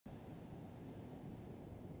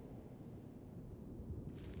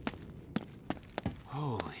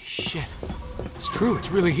Shit. It's true,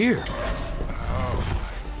 it's really here. Oh,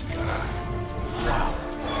 my God.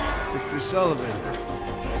 Wow. Victor Sullivan,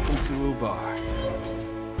 welcome to Ubar.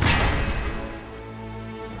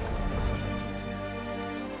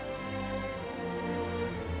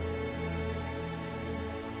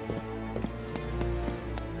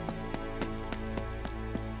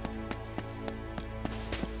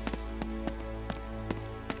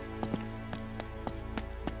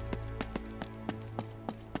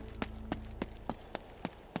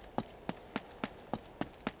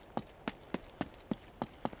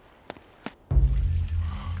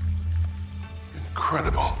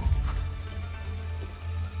 Incredible.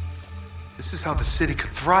 This is how the city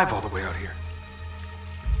could thrive all the way out here.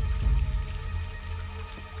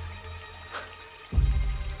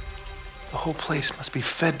 The whole place must be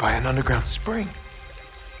fed by an underground spring.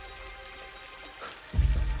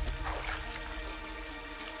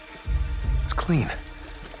 It's clean.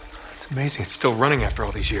 It's amazing it's still running after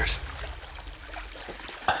all these years.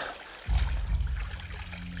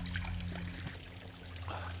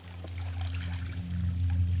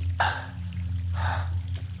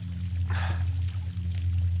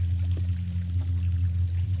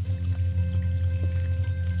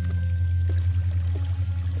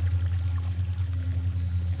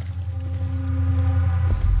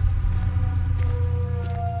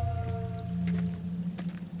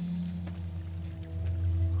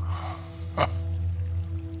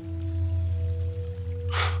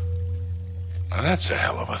 Now that's a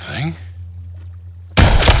hell of a thing.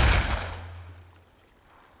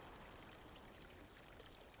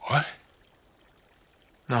 What?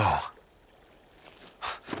 No.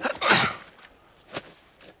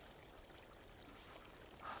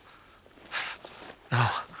 No.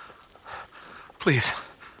 Please.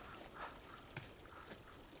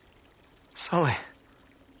 Sully.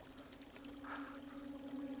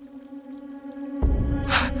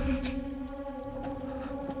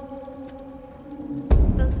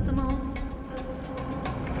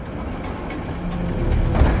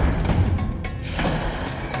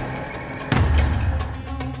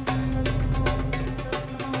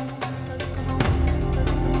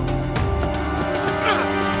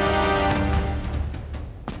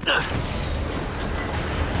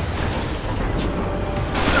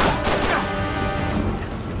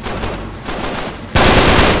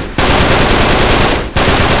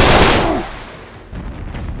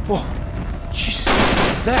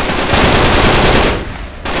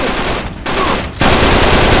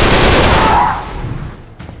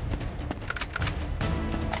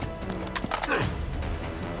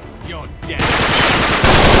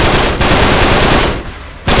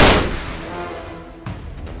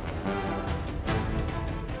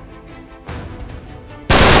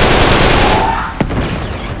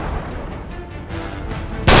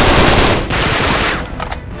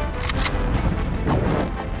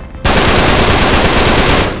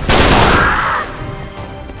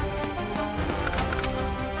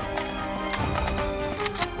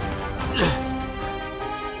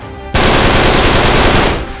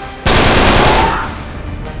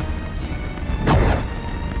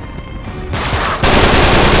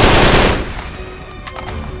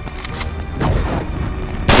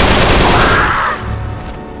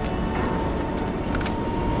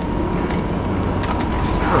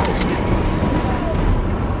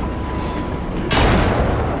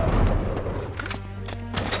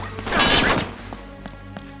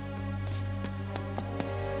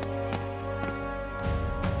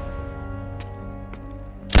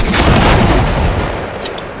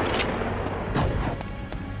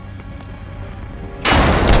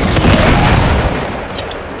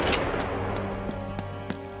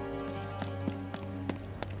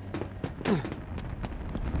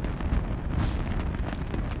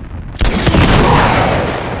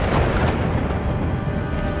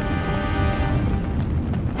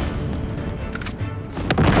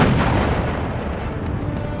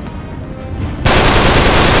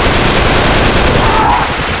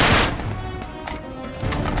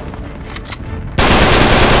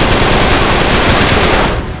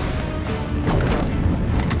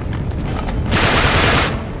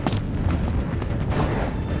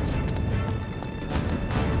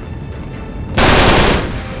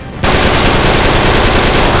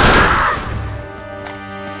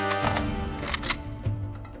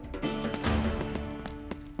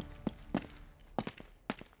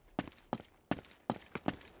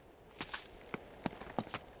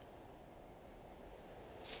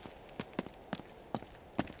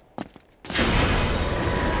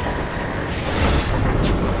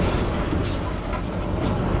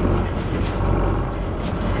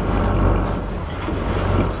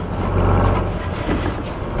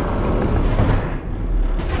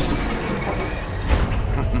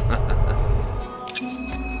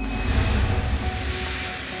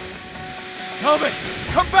 Helmet!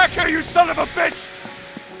 Come back here, you son of a bitch!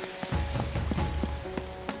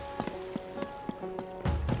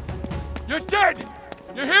 You're dead!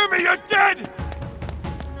 You hear me? You're dead!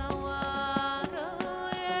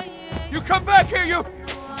 You come back here, you...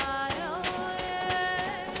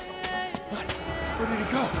 What? Where did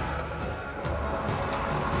he go?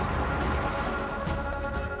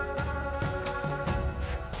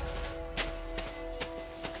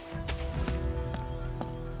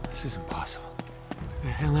 This is impossible. Where the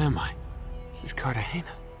hell am I? This is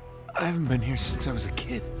Cartagena. I haven't been here since I was a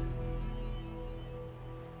kid.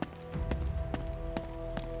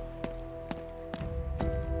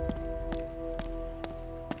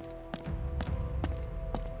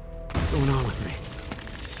 What's going on with me?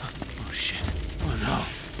 Oh shit. Oh no.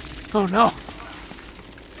 Oh no!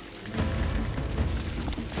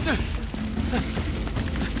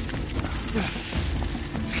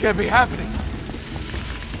 This can't be happening.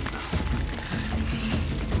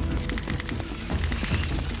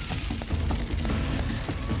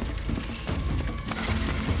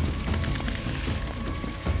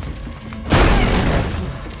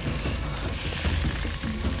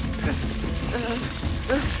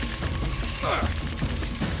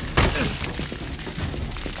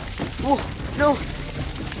 Oh, no!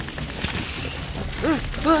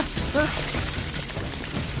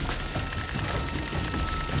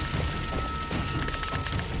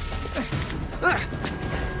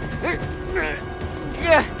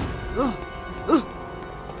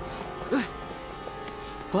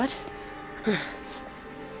 What?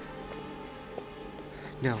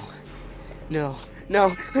 No. No.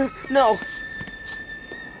 No. No!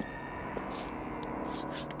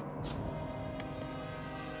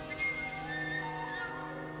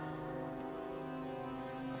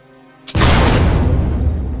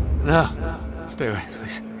 No. Stay away,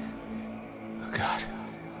 please. Oh, God.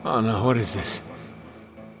 Oh, no. What is this?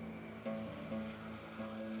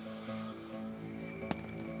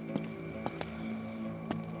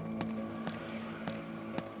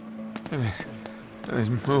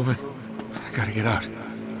 Everything's moving. I gotta get out.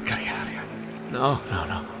 Gotta get out of here. No, no,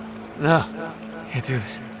 no. No. Can't do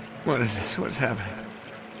this. What is this? What's happening?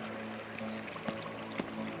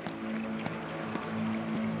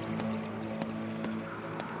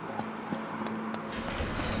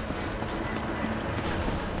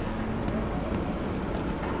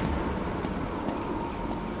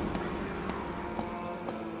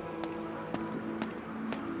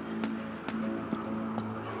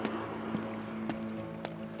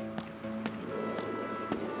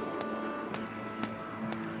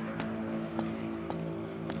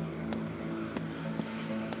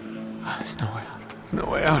 There's no way out. There's no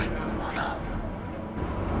way out. Oh no.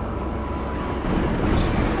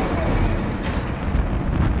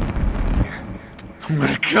 Here. I'm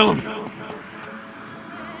gonna kill him.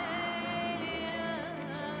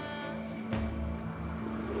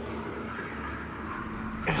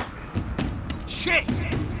 Shit!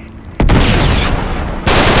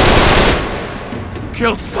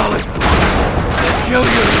 Killed Sully! Kill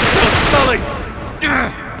you! Killed Sully!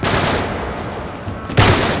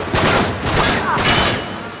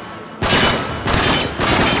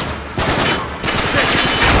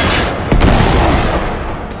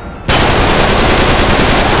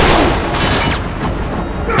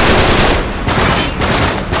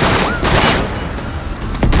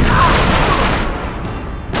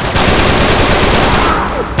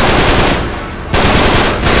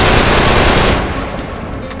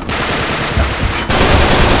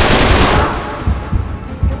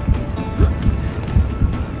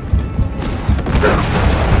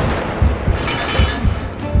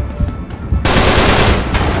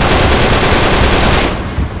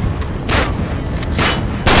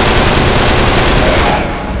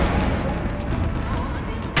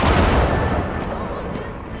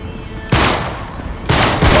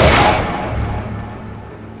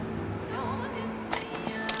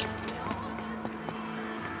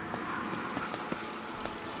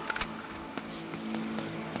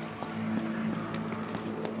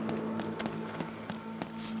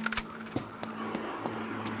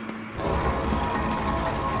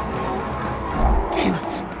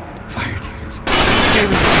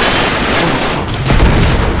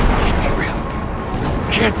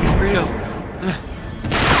 Can't be real.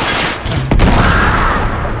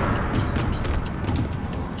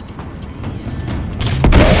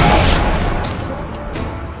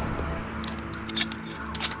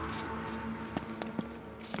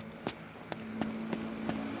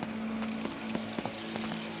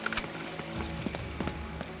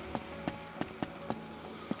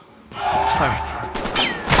 Fire team.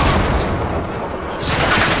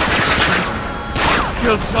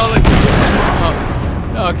 killed Sully. Oh,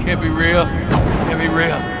 no, it can't be real. It can't be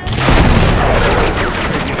real.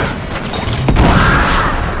 Get out.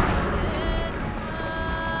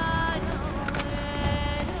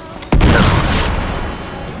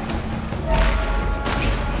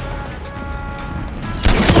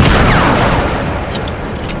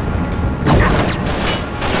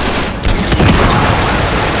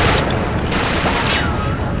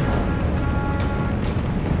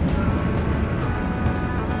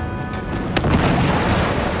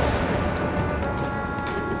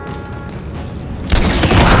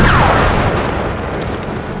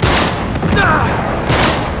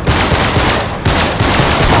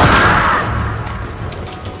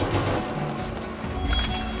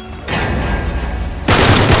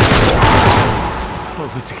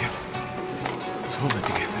 Hold it together. Let's hold it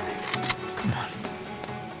together. Come on.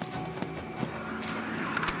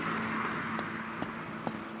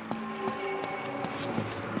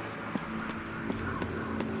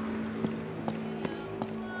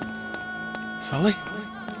 Sully?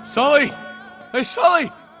 Sully! Hey,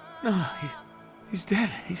 Sully! No, he's dead.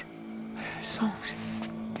 He's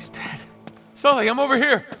dead. Sully, I'm over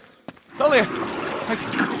here. Sully, oh,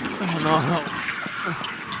 no.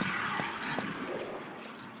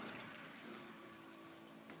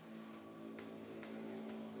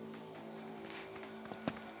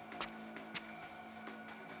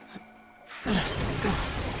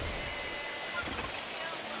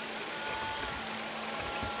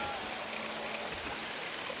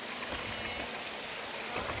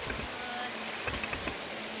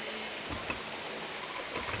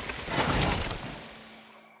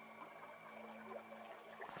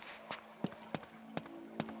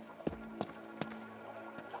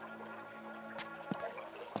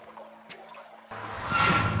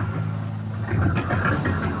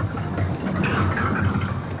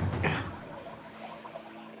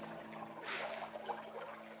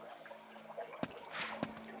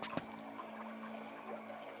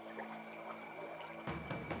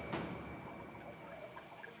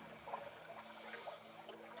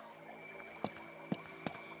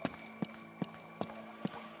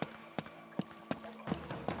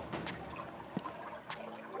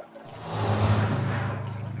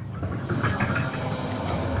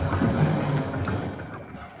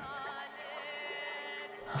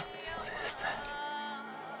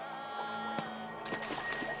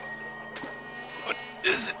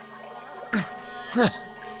 Is it?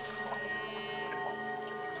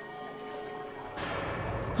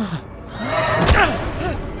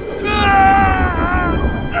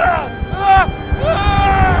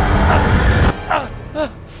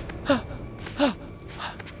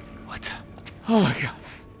 What the? Oh my God.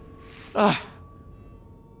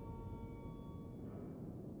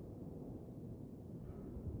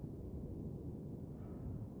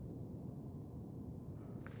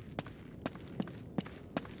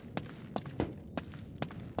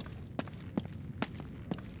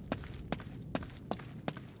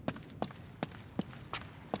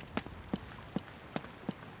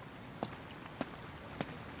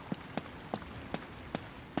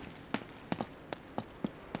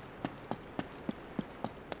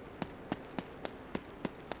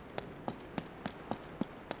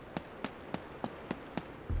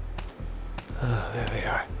 Oh, there they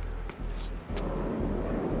are.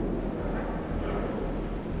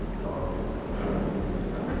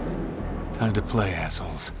 Time to play,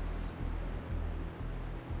 assholes.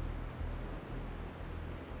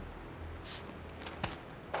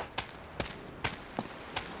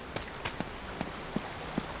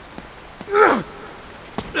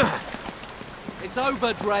 It's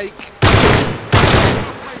over, Drake.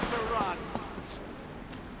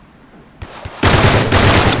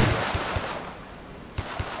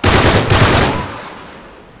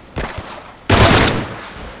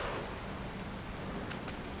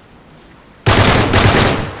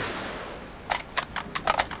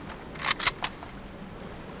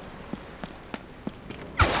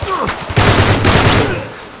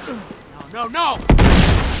 No!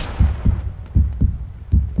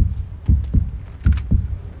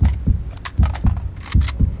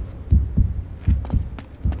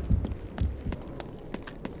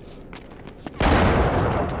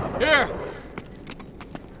 Here!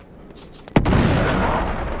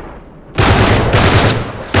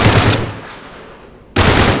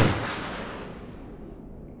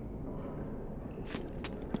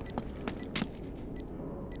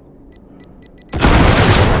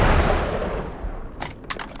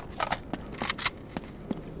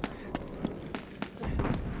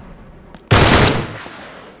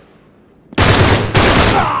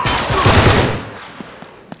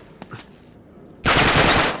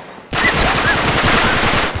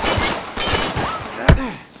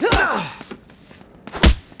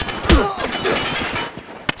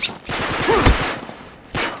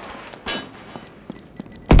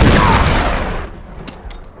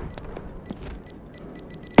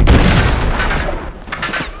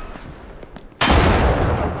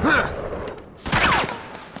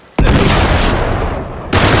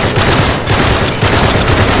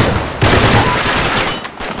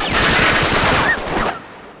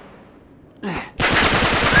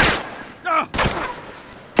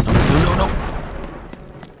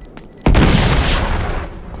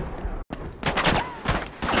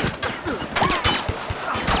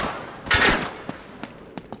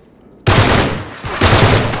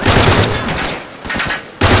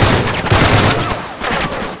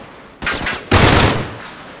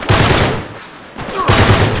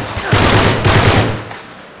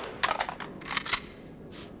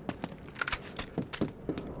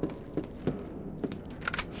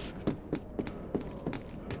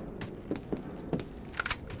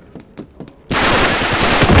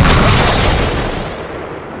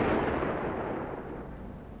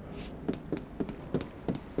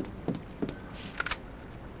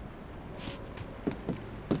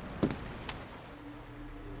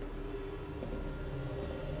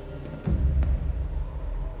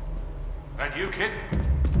 That you, kid?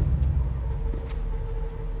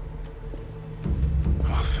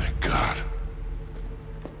 Oh, thank God.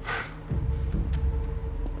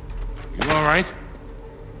 You all right?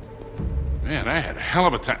 Man, I had a hell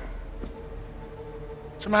of a time.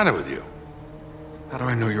 What's the matter with you? How do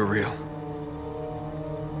I know you're real?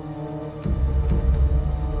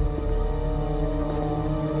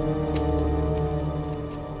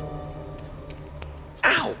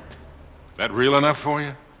 Ow! That real enough for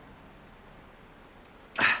you?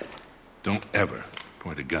 Don't ever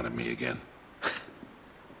point a gun at me again.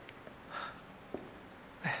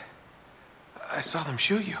 I saw them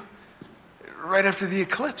shoot you. Right after the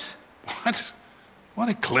eclipse. What? What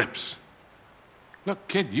eclipse? Look,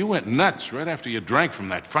 kid, you went nuts right after you drank from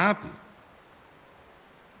that fountain.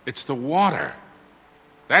 It's the water.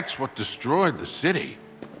 That's what destroyed the city.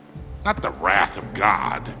 Not the wrath of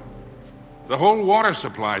God. The whole water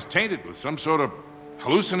supply is tainted with some sort of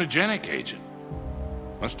hallucinogenic agent.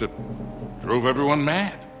 Must have drove everyone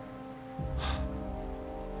mad.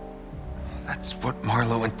 That's what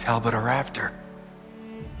Marlowe and Talbot are after.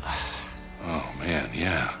 Oh, man,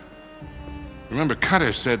 yeah. Remember,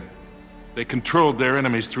 Cutter said they controlled their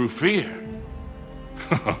enemies through fear.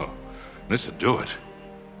 This'll do it.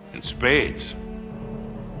 In spades.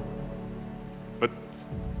 But,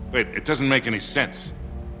 wait, it doesn't make any sense.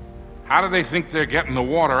 How do they think they're getting the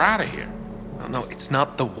water out of here? No, it's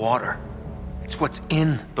not the water. It's what's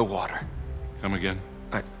in the water. Come again?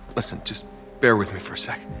 Listen, just bear with me for a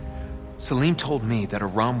sec. Salim told me that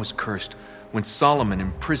Aram was cursed when Solomon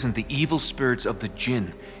imprisoned the evil spirits of the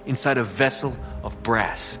jinn inside a vessel of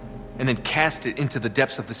brass and then cast it into the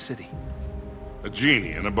depths of the city. A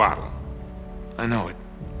genie in a bottle. I know, it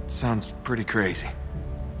sounds pretty crazy.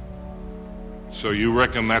 So you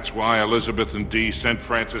reckon that's why Elizabeth and Dee sent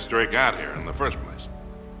Francis Drake out here in the first place?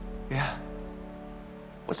 Yeah.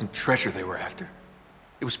 It wasn't treasure they were after.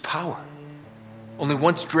 It was power. Only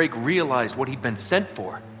once Drake realized what he'd been sent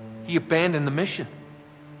for, he abandoned the mission.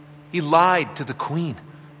 He lied to the Queen,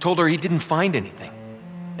 told her he didn't find anything,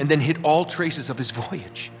 and then hid all traces of his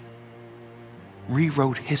voyage.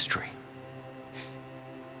 Rewrote history.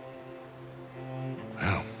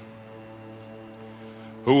 Well,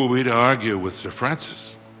 who are we to argue with Sir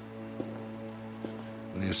Francis?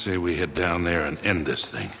 When you say we head down there and end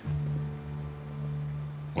this thing?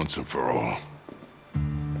 Once and for all.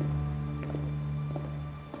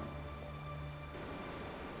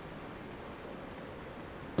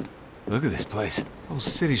 Look at this place. The whole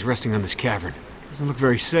city's resting on this cavern. Doesn't look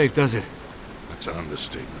very safe, does it? That's an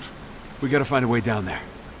understatement. We gotta find a way down there.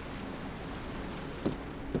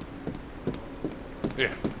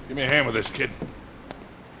 Here, give me a hand with this, kid.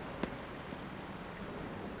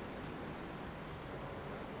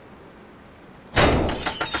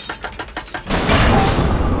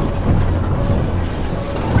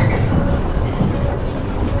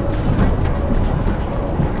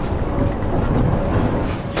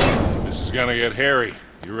 This is gonna get hairy.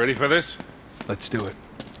 You ready for this? Let's do it.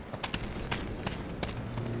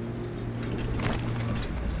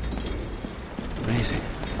 Amazing.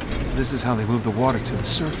 This is how they move the water to the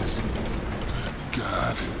surface.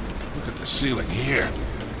 God, look at the ceiling here.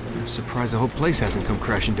 I'm surprised the whole place hasn't come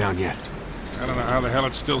crashing down yet. I don't know how the hell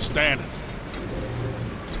it's still standing.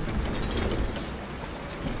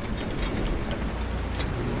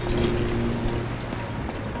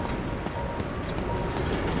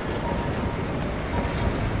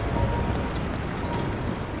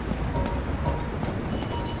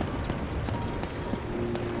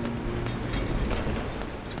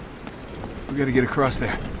 We gotta get across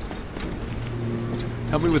there.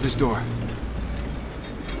 Help me with this door.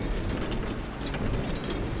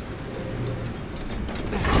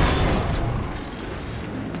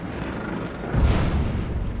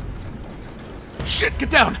 Shit,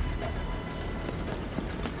 get down!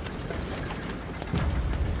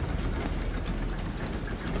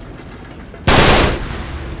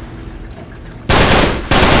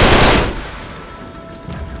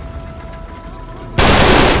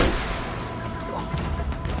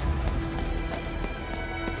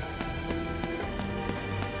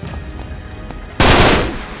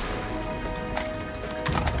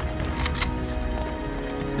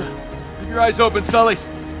 Keep your eyes open, Sully.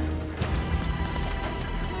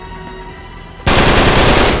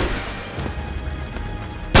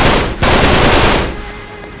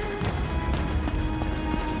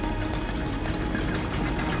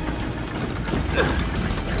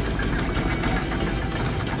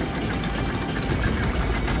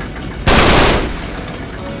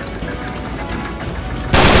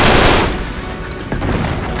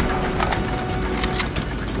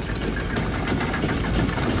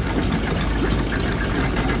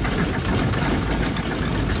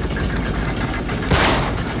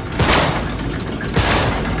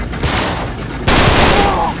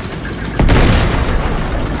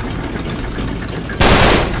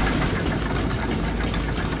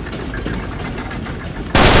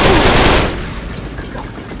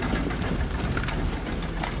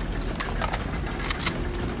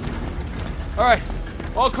 All right,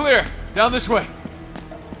 all clear. Down this way.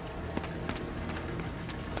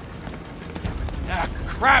 Ah,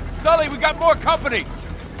 crap! Sully, we got more company!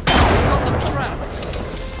 Got them trapped!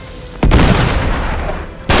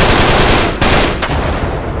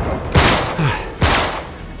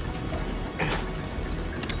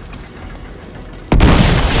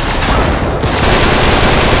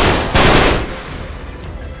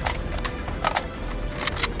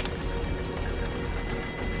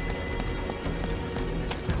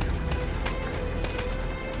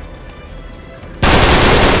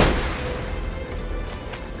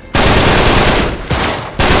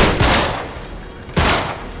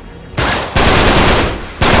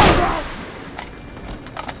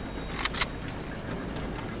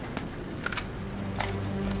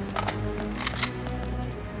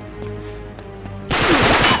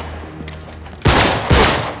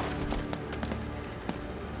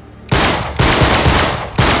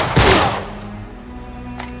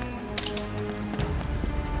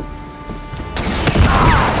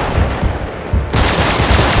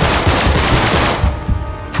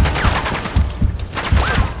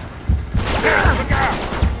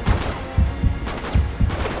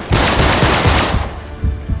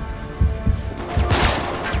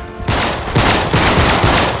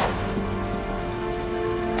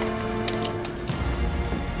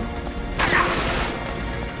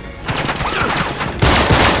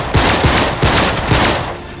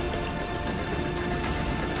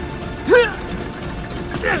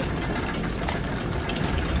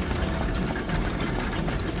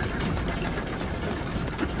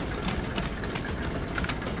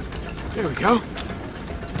 There we go.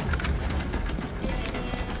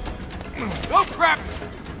 Oh, crap!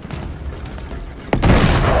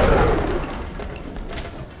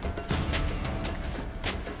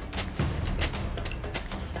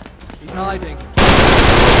 He's hiding.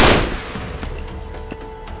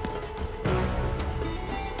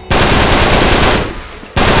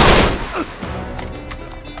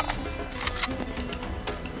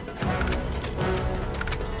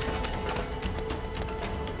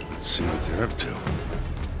 Let's see what they're up to.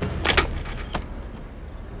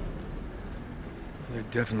 They're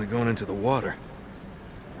definitely going into the water.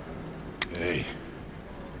 Hey.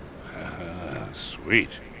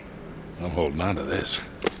 Sweet. I'm holding on to this.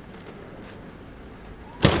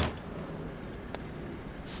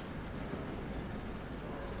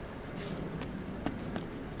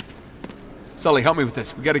 Sully, help me with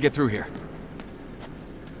this. We gotta get through here.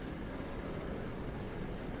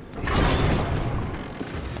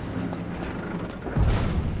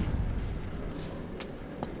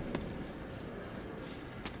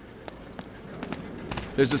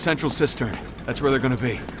 There's a central cistern. That's where they're gonna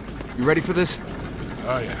be. You ready for this?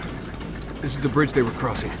 Oh, yeah. This is the bridge they were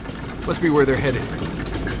crossing. Must be where they're headed.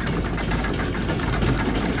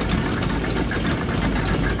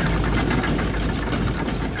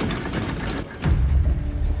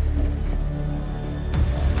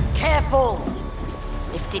 Careful!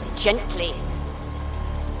 Lift it gently.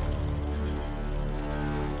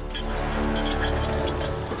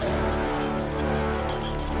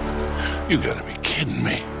 You gotta be kidding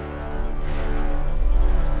me.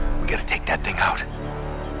 We gotta take that thing out.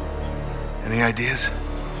 Any ideas?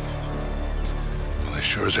 Well, they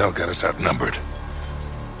sure as hell got us outnumbered.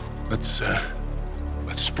 Let's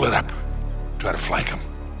split up. Try to flank them.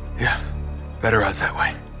 Yeah. Better odds that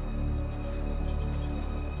way.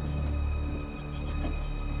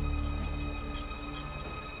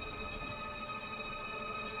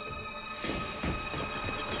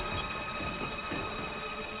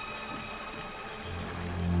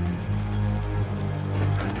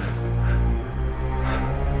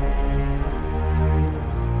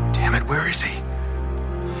 Damn it, where is he?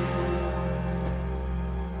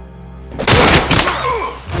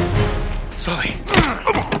 Sully!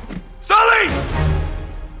 Sully!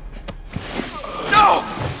 No!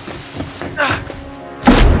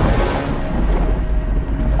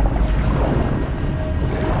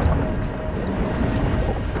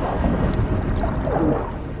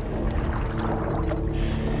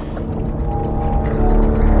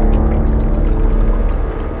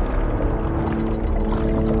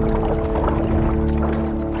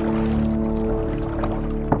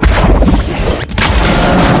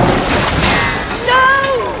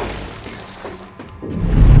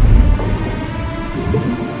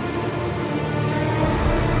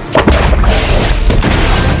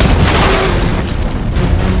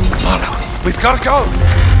 We've gotta go!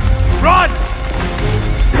 Run!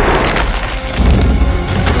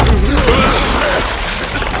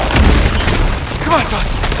 Come on, son.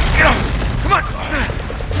 Get up. Come on.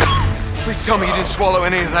 Please tell me you didn't swallow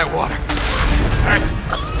any of that water.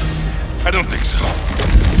 I don't think so.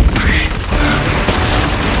 Okay.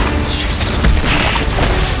 Jesus.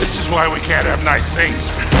 This is why we can't have nice things.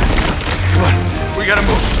 Come on, we gotta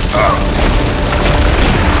move.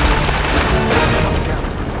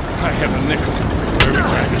 I have a nickel for every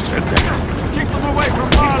time you said that. Keep them away from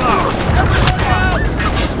Marlowe! Everybody out!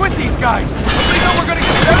 What's with these guys? Don't they know we're gonna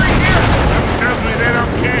get buried here? That tells me they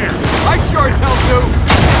don't care. I sure as hell do!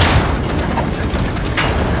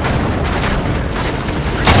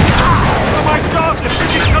 Oh my God! The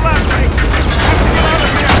bridge is collapsing! We have to get out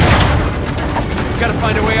of here! We gotta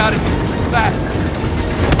find a way out of here. Fast!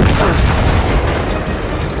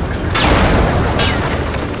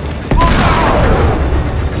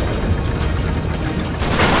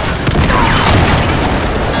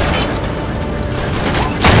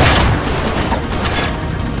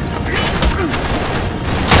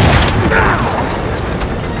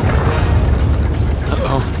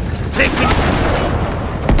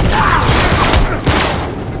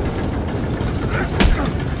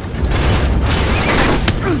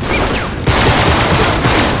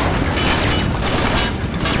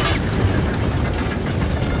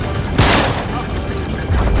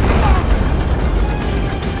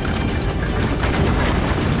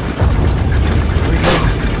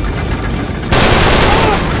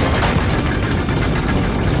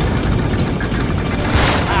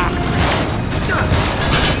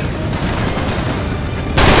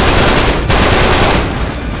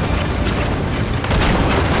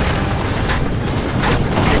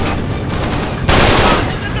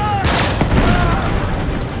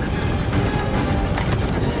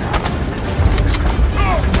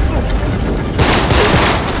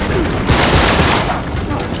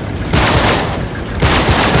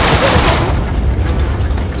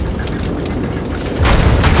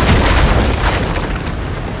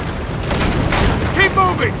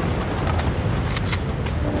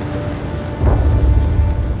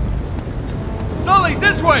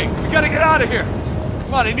 This way! We gotta get out of here!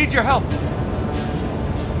 Come on, I need your help.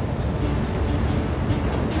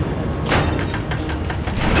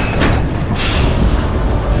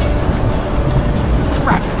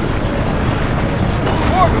 Crap!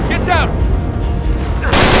 Morgan, get down!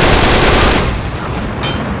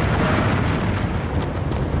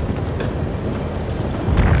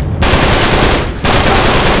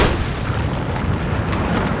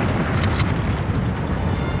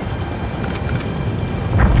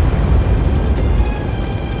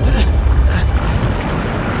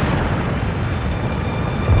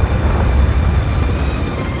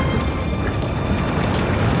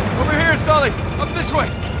 Sully, up this way!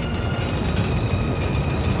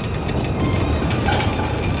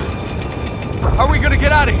 How are we gonna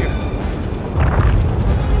get out of here?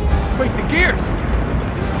 Wait, the gears!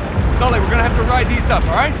 Sully, we're gonna have to ride these up,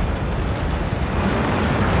 alright?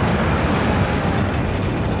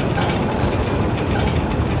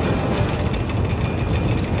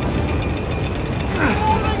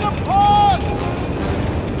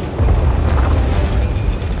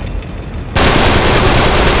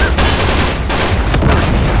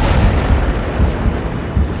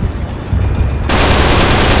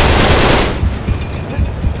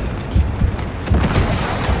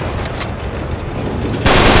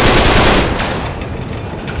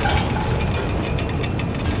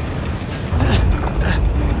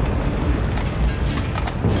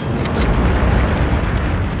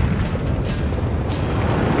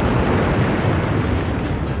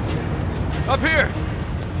 Up here!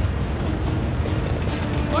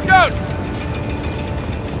 Look out!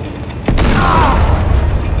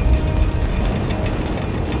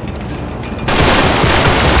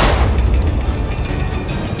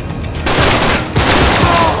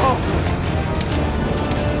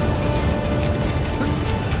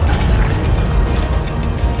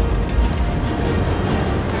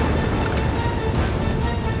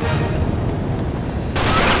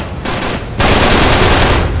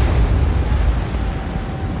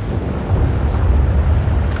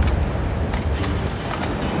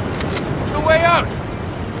 Way out!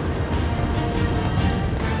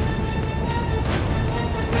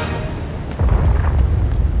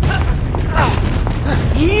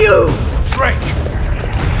 You! Drake!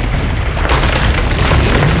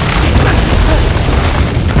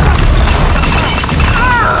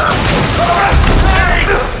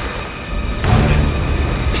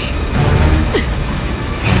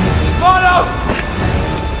 Mono!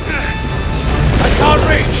 I can't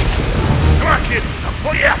reach! Come on, kid. I'll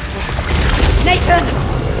pull you up. Nathan!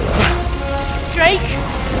 Drake!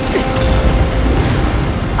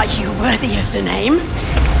 Are you worthy of the name?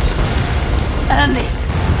 Earn this,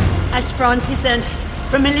 as Francis earned it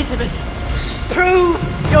from Elizabeth. Prove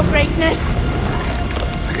your greatness.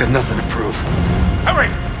 I got nothing to prove. Hurry!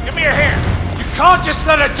 Give me a hand! You can't just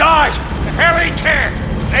let her die! The hell he can't!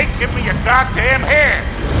 Nate, give me your goddamn hand!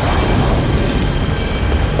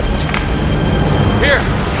 Here!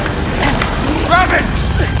 Grab it!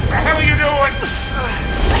 What the hell are you doing?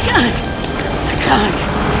 I can't.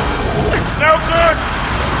 It's no good!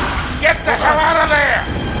 Get the hell out of there!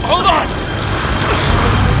 Hold on!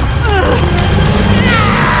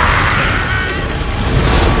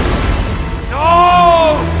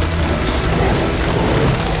 No!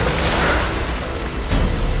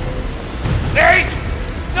 Nate!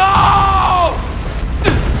 No!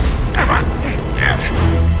 Come on!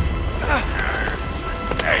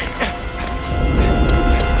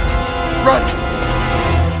 Run!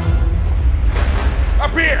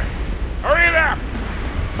 Up here! Hurry it up!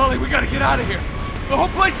 Sully, we gotta get out of here. The whole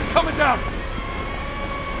place is coming down.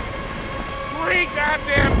 3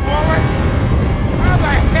 goddamn bullets? How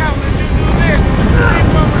the hell did you do this? 3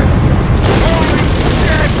 bullets? Holy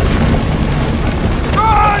shit!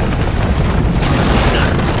 Run!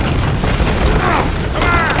 Come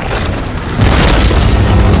on!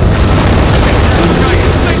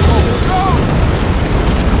 Giant sinkhole. Go!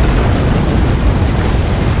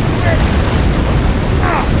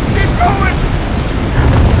 Keep going!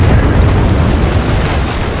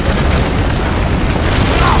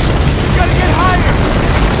 Gotta get higher!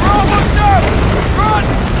 We're almost up! Run!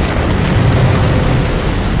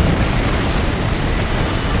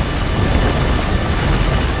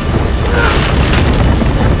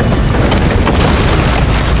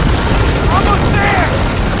 Almost there!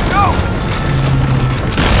 Go!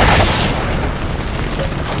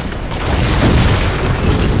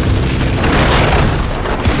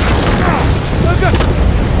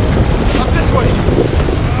 Up this way!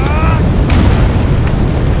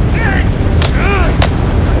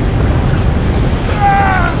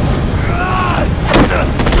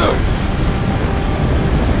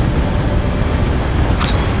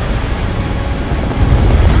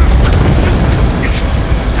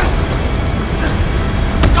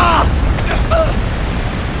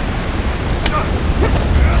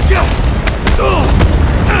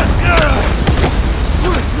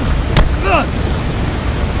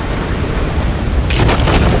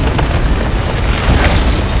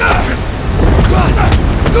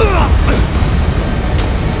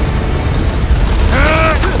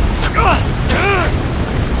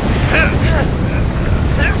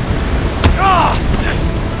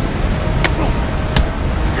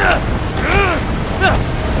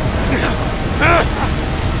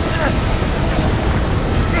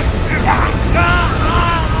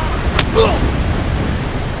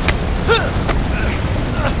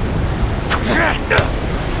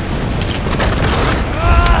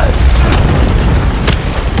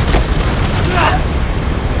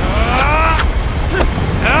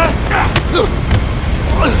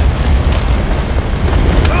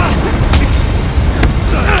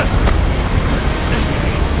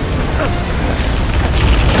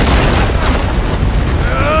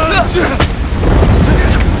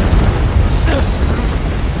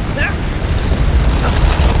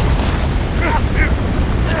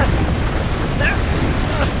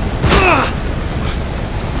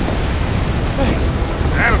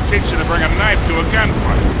 That'll teach you to bring a knife to a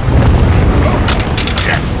gunfight.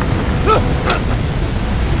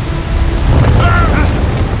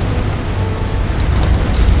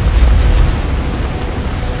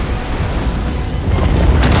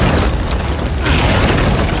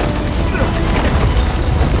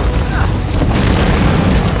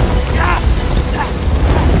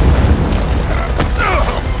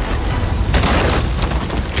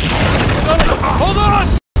 Hold on!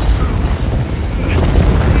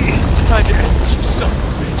 Time to end this, you son of a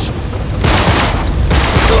bitch.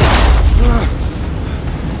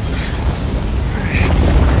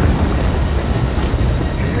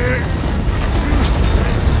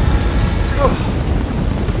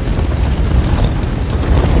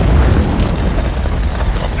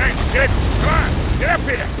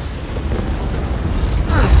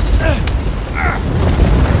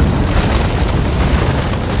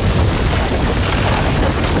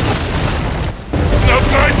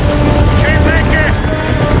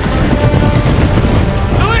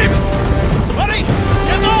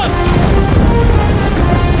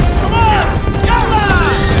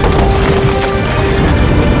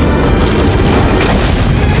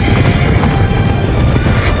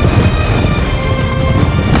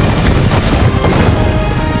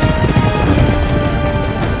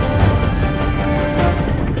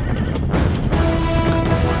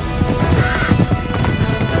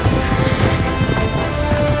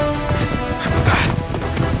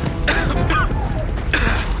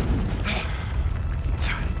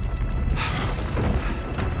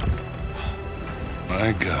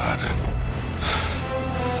 My God.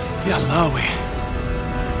 Yalawi.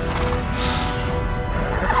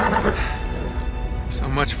 So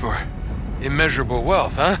much for immeasurable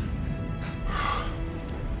wealth, huh?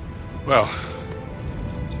 Well,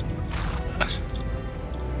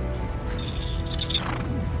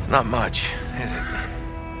 It's not much, is it?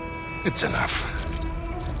 it's enough.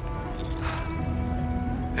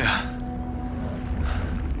 Yeah.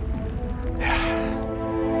 Yeah.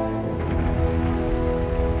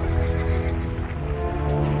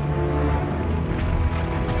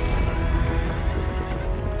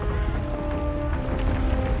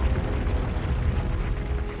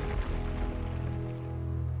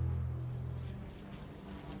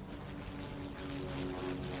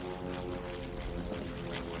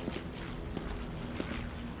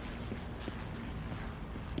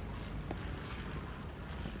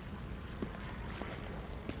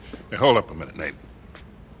 Hey, hold up a minute, Nate.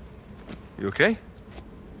 You okay?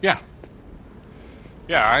 Yeah.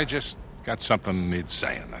 Yeah, I just got something needs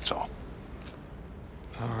saying, that's all.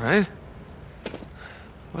 All right.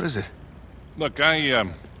 What is it? Look, I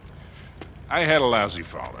had a lousy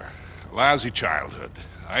father, a lousy childhood.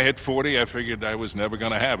 I hit 40, I figured I was never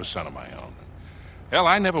gonna have a son of my own. Hell,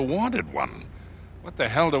 I never wanted one. What the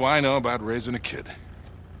hell do I know about raising a kid?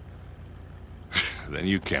 Then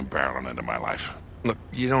you came barreling into my life. Look,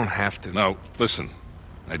 you don't have to. No, listen,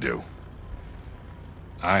 I do.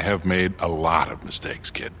 I have made a lot of mistakes,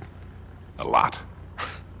 kid. A lot.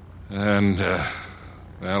 And,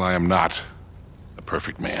 well, I am not a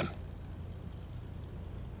perfect man.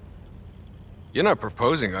 You're not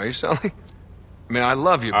proposing, are you, Sully? I mean, I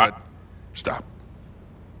love you, but... Stop.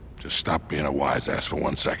 Just stop being a wise ass for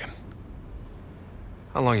 1 second.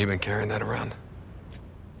 How long you been carrying that around?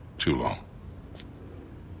 Too long.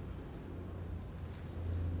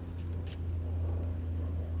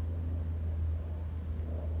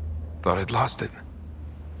 Thought I'd lost it.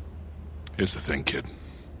 Here's the thing, kid.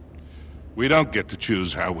 We don't get to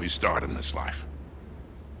choose how we start in this life.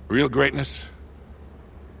 Real greatness,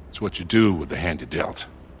 it's what you do with the hand you dealt.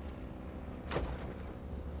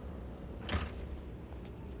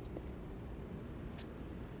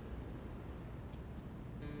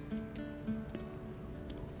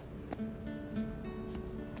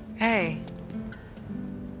 Hey,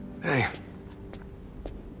 Hey.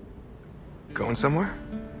 Going somewhere?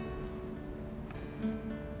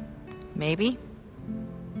 maybe?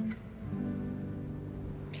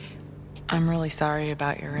 I'm really sorry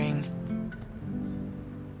about your ring.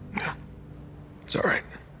 Yeah. It's all right.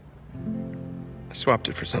 I swapped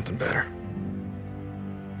it for something better.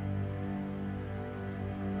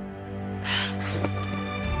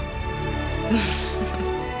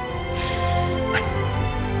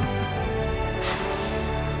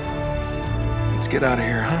 Let's get out of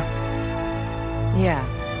here, huh? Yeah.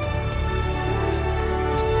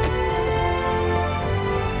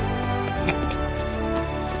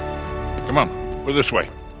 Come on, we're this way.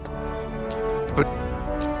 But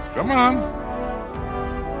Come on.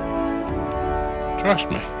 Trust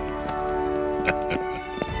me.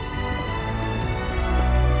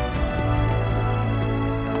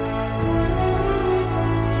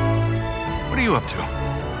 what are you up to?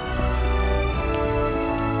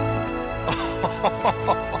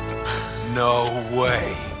 No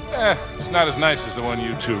way. It's not as nice as the one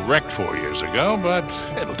you two wrecked 4 years ago, but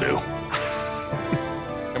it'll do.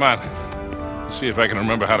 Come on. Let's see if I can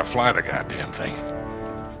remember how to fly the goddamn thing.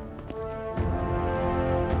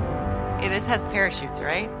 Hey, this has parachutes,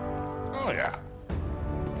 right? Oh, yeah.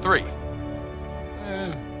 3.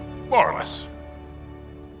 More or less.